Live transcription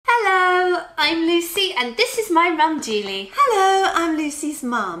I'm Lucy and this is my mum Julie. Hello, I'm Lucy's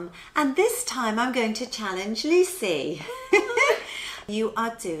mum and this time I'm going to challenge Lucy. You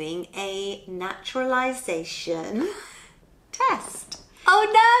are doing a naturalisation test.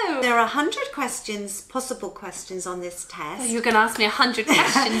 Oh no! There are 100 questions, possible questions on this test. Oh, you're going to ask me 100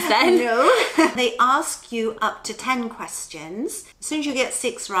 questions then? No. They ask you up to 10 questions. As soon as you get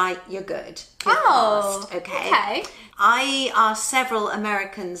 6 right, you're good. You're passed, okay? I asked several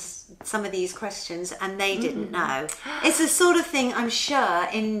Americans some of these questions and they didn't know. It's the sort of thing I'm sure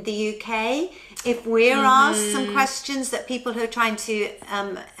in the UK, if we're asked some questions that people who are trying to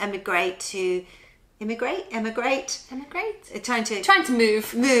emigrate, trying to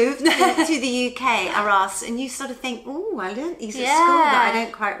move to the UK are asked, and you sort of think, oh, I learnt these at school, but I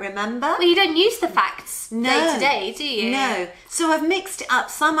don't quite remember. Well, you don't use the facts day to day, do you? No. So I've mixed it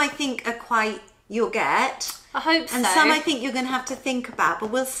up. Some I think are quite you'll get. I hope so. And some I think you're going to have to think about,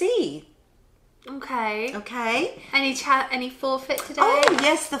 but we'll see. Okay. Okay. Any forfeit today? Oh,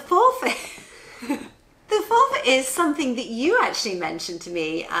 yes, the forfeit. The forfeit is something that you actually mentioned to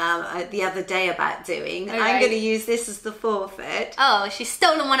me the other day about doing. Oh, I'm going to use this as the forfeit. Oh, she's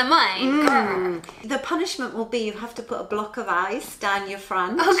stolen one of mine. The punishment will be you have to put a block of ice down your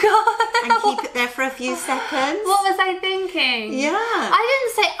front. Oh, God. And keep it there for a few seconds. What was I thinking? Yeah. I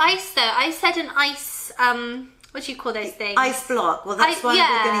didn't say ice, though. I said an ice, what do you call those things? Ice block. Well, that's what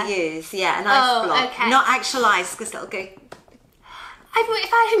we're going to use. Yeah, an ice block. Okay. Not actual ice, because that'll go...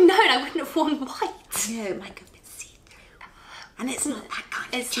 If I had known, I wouldn't have worn white. No, it might have been see-through. And it's not that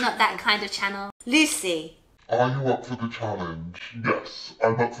kind of It's not that kind of channel. Lucy. Are you up for the challenge? Yes,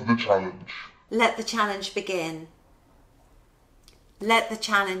 I'm up for the challenge. Let the challenge begin. Let the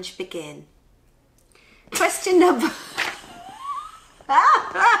challenge begin. Question number...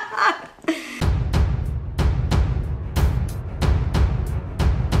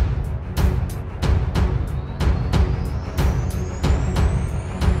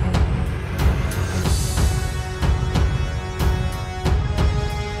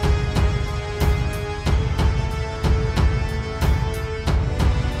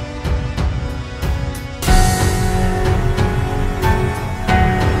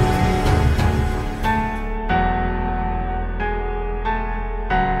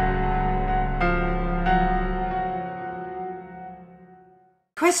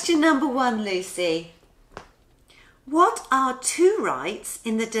 Question number 1, Lucy. What are 2 rights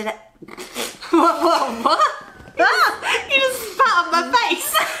in the... What? You just spat on my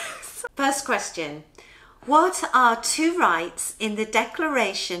face. First question. What are 2 rights in the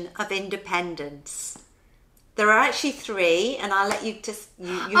Declaration of Independence? There are actually 3, and I'll let you just...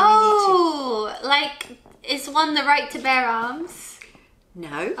 You Oh, like, is one the right to bear arms?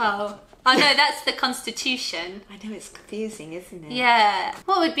 No. Oh no, that's the Constitution. I know, it's confusing, isn't it? Yeah.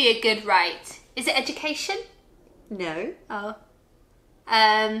 What would be a good right? Is it education? No. Oh.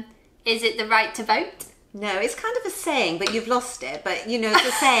 Is it the right to vote? No, it's kind of a saying, but you've lost it. But, you know, it's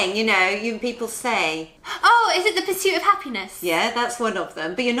a saying, people say. Oh, is it the pursuit of happiness? Yeah, that's one of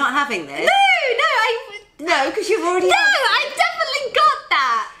them. But you're not having this. No, because you've already No, I definitely got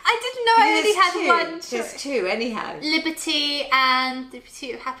that. I didn't know I only had one. There's 2, anyhow. Liberty and the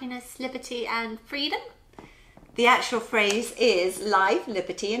pursuit of happiness, liberty and freedom. The actual phrase is life,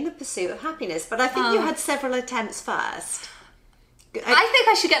 liberty and the pursuit of happiness. But I think you had several attempts first. I think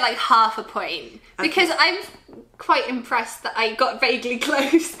I should get like half a point because I'm quite impressed that I got vaguely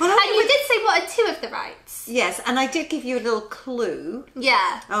close. Well, and you did say what are 2 of the rights? Yes, and I did give you a little clue.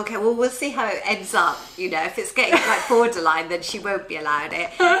 Yeah. Okay, well, we'll see how it ends up. If it's getting like borderline, then she won't be allowed it.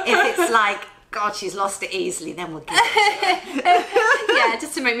 If it's like, God, she's lost it easily, then we'll give it to her. Yeah,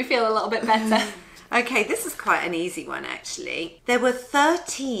 just to make me feel a little bit better. Okay, this is quite an easy one, actually. There were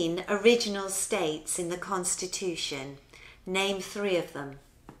 13 original states in the Constitution. Name 3 of them.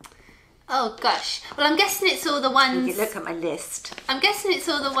 Oh gosh. Well, I'm guessing it's all the ones... You can look at my list. I'm guessing it's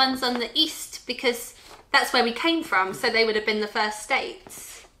all the ones on the east because that's where we came from, so they would have been the first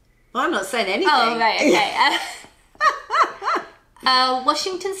states. Well, I'm not saying anything. Oh, right, okay.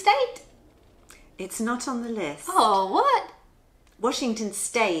 Washington State? It's not on the list. Oh, what? Washington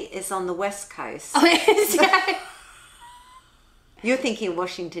State is on the west coast. Oh, it is, yeah. You're thinking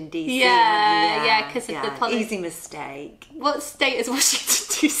Washington, D.C. Yeah, because of the politics. Easy mistake. What state is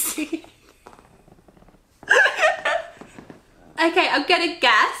Washington, D.C.? Okay, I'm going to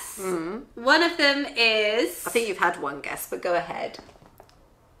guess. One of them is... I think you've had one guess, but go ahead.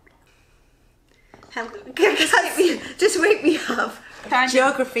 Just wake me up.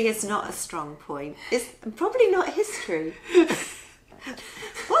 Geography is not a strong point. It's probably not history.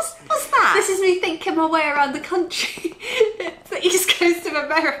 What's that? This is me thinking my way around the country. It's the east coast of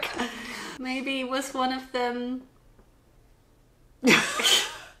America. Maybe was one of them Illinois?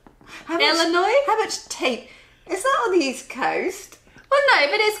 How much tape? Is that on the East Coast? Well, no,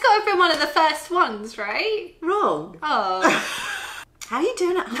 but it's got to be one of the first ones, right? Wrong. Oh. How are you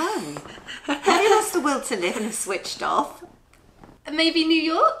doing at home? Have you lost the will to live and have switched off? Maybe New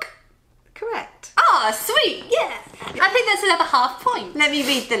York? Correct. Oh, sweet, yeah. I think that's another half point. Let me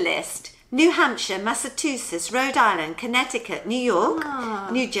read the list. New Hampshire, Massachusetts, Rhode Island, Connecticut, New York,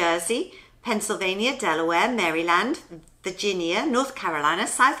 New Jersey, Pennsylvania, Delaware, Maryland, Virginia, North Carolina,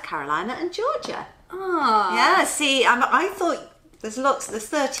 South Carolina, and Georgia. Oh. Yeah, see, I thought there's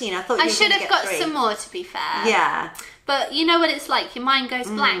 13. I thought you I should have got 3. some more, to be fair. Yeah. But you know what it's like, your mind goes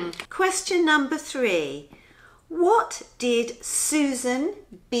blank. Question number 3. What did Susan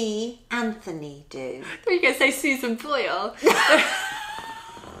B. Anthony do? I thought you were going to say Susan Boyle.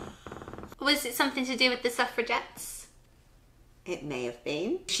 Was it something to do with the suffragettes? It may have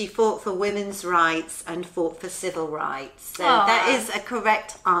been. She fought for women's rights and fought for civil rights. So that is a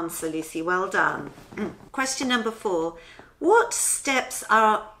correct answer, Lucy. Well done. Question number 4. What steps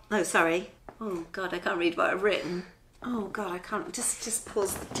are... Oh, sorry. Oh, God, I can't read what I've written. Oh, God, I can't... Just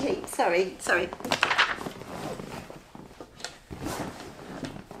pause the tape. Sorry.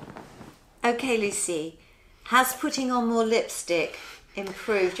 Okay, Lucy. Has putting on more lipstick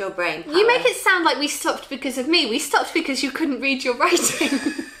improved your brain power? You make it sound like we stopped because of me. We stopped because you couldn't read your writing.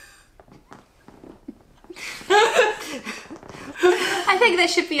 I think there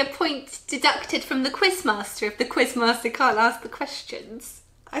should be a point deducted from the quizmaster if the quizmaster can't ask the questions.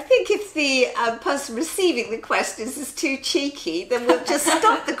 I think if the person receiving the questions is too cheeky, then we'll just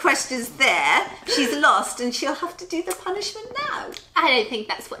stop the questions there. She's lost and she'll have to do the punishment now. I don't think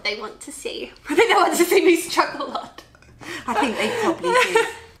that's what they want to see. I think they want to see me struggle a lot. I think they probably do.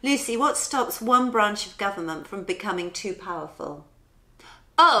 Lucy, what stops one branch of government from becoming too powerful?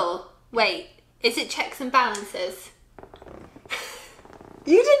 Oh, wait. Is it checks and balances?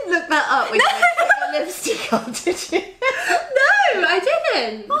 You didn't look that up when you put your lipstick on, did you? No, I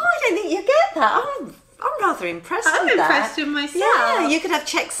didn't. Oh, I don't think you get that. I'm rather impressed with that. I'm impressed with myself. Yeah, you could have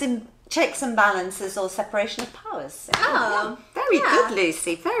checks and balances or separation of powers. So, very good,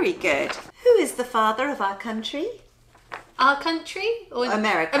 Lucy. Very good. Who is the father of our country? Our country? Or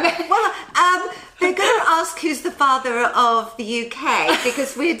America. Well, they're going to ask who's the father of the UK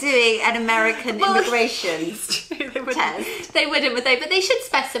because we're doing an American immigration test. They wouldn't, would they? But they should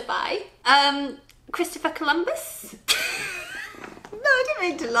specify. Christopher Columbus? No, I didn't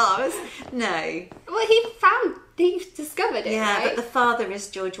mean to laugh. No. Well, he discovered it, yeah, right? but the father is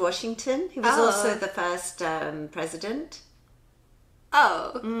George Washington, who was also the first president.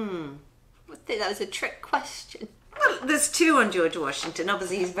 Oh. I think that was a trick question. Well, there's 2 on George Washington.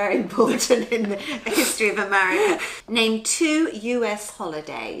 Obviously, he's very important in the history of America. Name 2 US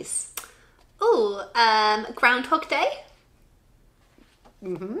holidays. Oh, Groundhog Day.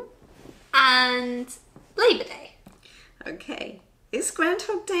 And Labour Day. Okay. Is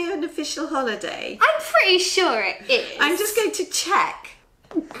Groundhog Day an official holiday? I'm pretty sure it is. I'm just going to check.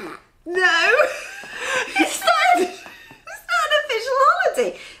 No. It's not an official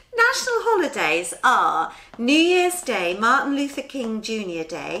holiday. National holidays are New Year's Day, Martin Luther King Jr.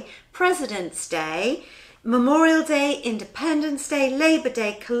 Day, President's Day, Memorial Day, Independence Day, Labor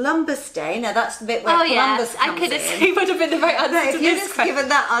Day, Columbus Day. Now that's the bit where Columbus comes in. I could have said would have been the right answer to if this you'd just given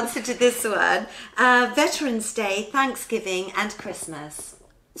that answer to this one. Veterans Day, Thanksgiving and Christmas.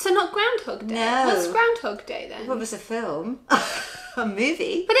 So not Groundhog Day? No. What's Groundhog Day then? What was a film? A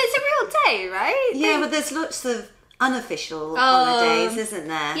movie. But it's a real day, right? Yeah, but there's lots of unofficial holidays, isn't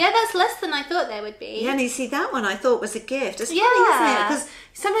there? Yeah, that's less than I thought there would be. Yeah, and you see that one I thought was a gift. It's funny, isn't it? Because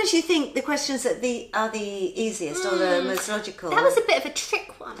sometimes you think the questions that are the easiest or the most logical. That was a bit of a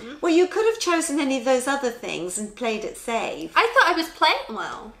trick one. Well, you could have chosen any of those other things and played it safe. I thought I was playing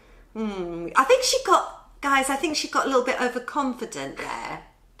well. I think she got a little bit overconfident there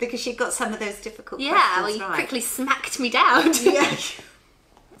because she got some of those difficult questions right. Yeah, well, you quickly smacked me down. Yeah.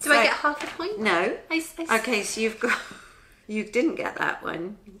 Do I get half a point? No. Okay, so you didn't get that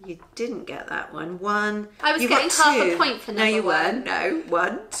one. You didn't get that one. One. I was getting half a point for number 1. No, you weren't. No.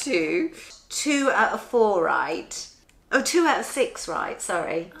 1, 2. 2 out of 4 right. Oh, 2 out of 6 right.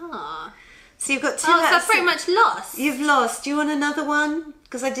 Sorry. Ah. So you've got 2 out of 6. So I've pretty much lost. You've lost. Do you want another one?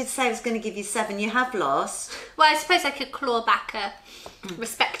 Because I did say I was going to give you 7. You have lost. Well, I suppose I could claw back a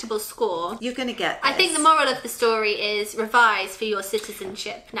respectable score. You're going to get this. I think the moral of the story is revise for your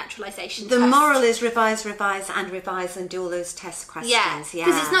citizenship naturalisation test. The moral is revise and do all those test questions. Yeah,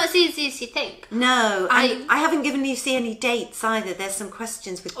 because it's not as easy as you think. No, I haven't given you any dates either. There's some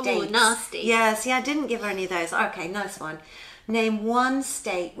questions with dates. Oh, nasty. Yeah, see, I didn't give her any of those. Okay, nice one. Name one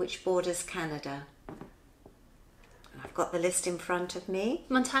state which borders Canada. I've got the list in front of me.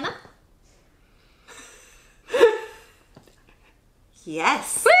 Montana?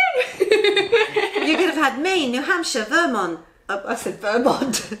 Yes. You could have had Maine, New Hampshire, Vermont. Oh, I said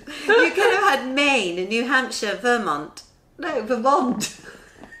Vermont. You could have had Maine, New Hampshire, Vermont. No, Vermont.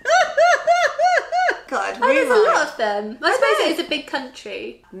 God, oh, there's a lot of them. I suppose it is a big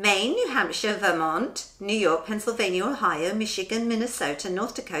country. Maine, New Hampshire, Vermont, New York, Pennsylvania, Ohio, Michigan, Minnesota,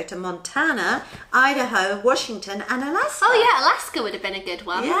 North Dakota, Montana, Idaho, Washington, and Alaska. Oh yeah, Alaska would have been a good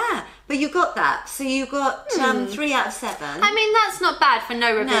one. Yeah, but you got that. So you got 3 out of 7. I mean, that's not bad for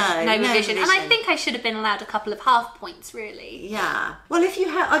no revision. No revision. And I revision. think I should have been allowed a couple of half points, really. Yeah. Well, if you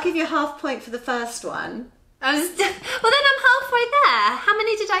I'll give you a half point for the first one. Well, then I'm halfway there. How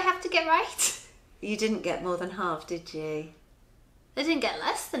many did I have to get right? You didn't get more than half, did you? I didn't get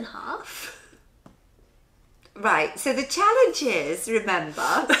less than half. Right, so the challenge is,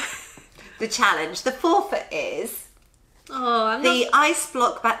 remember, the forfeit is the ice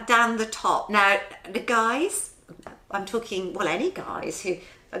block back down the top. Now, the guys, I'm talking, well, any guys who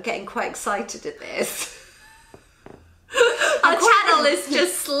are getting quite excited at this. Our channel is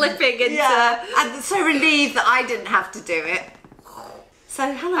just slipping into... Yeah, I'm so relieved that I didn't have to do it.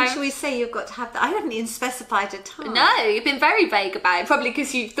 So how long should we say you've got to have that? I haven't even specified a time. No, you've been very vague about it, probably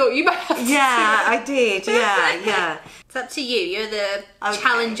because you thought you might have to. Yeah, I did, yeah. It's up to you. You're the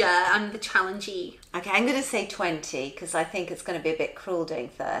challenger, I'm the challengee. Okay, I'm going to say 20, because I think it's going to be a bit cruel doing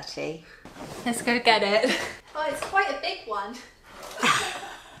 30. Let's go get it. Oh, it's quite a big one.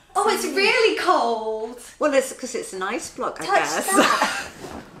 Oh, it's really cold. Well, it's because it's an ice block, I guess. That.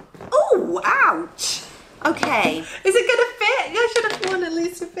 Oh, ouch. Okay. Is it going to fit? I should have worn at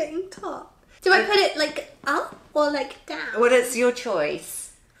least a fitting top. Do I put it like up or like down? Well, it's your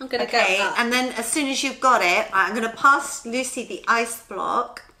choice. I'm going to go up. And then as soon as you've got it, I'm going to pass Lucy the ice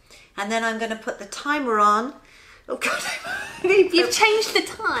block, and then I'm going to put the timer on. Oh, God. You've changed the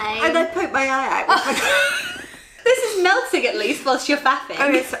time. And I poke my eye out. This is melting at least whilst you're faffing.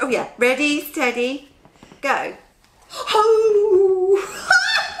 Oh yeah. Ready, steady, go. Oh!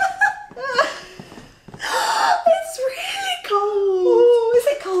 It's really cold. Oh, is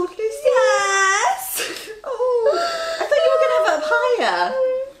it cold, Lucy? Yes. Oh, I thought you were going to have it up higher.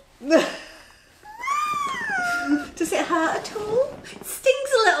 Does it hurt at all? It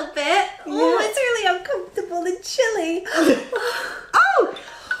stings a little bit. Oh, it's really uncomfortable and chilly. Oh,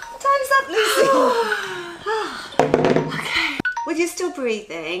 time's up, Lucy. Okay. Well, you're still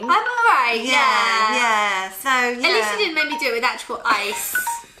breathing. I'm alright, Yeah. So, yeah. At least you didn't make me do it with actual ice.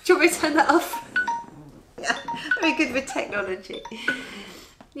 Do you want me to turn that off? Yeah, very good with technology.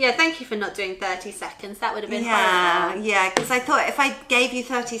 Yeah, thank you for not doing 30 seconds. That would have been horrible. Yeah, because I thought if I gave you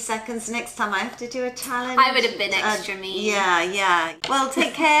 30 seconds, next time I have to do a challenge. I would have been extra mean. Yeah. Well,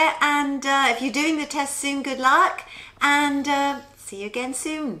 take care, and if you're doing the test soon, good luck, and see you again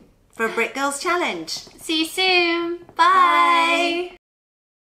soon for a BRIT Girls Challenge. See you soon. Bye.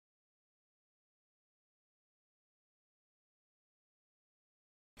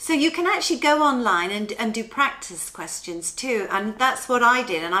 So you can actually go online and do practice questions too, and that's what I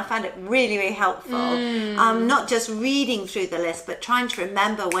did, and I found it really, really helpful. Not just reading through the list, but trying to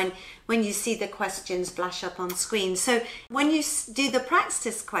remember when you see the questions flash up on screen. So when you do the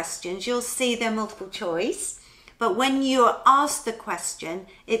practice questions, you'll see they're multiple choice, but when you're asked the question,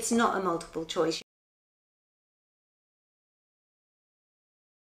 it's not a multiple choice.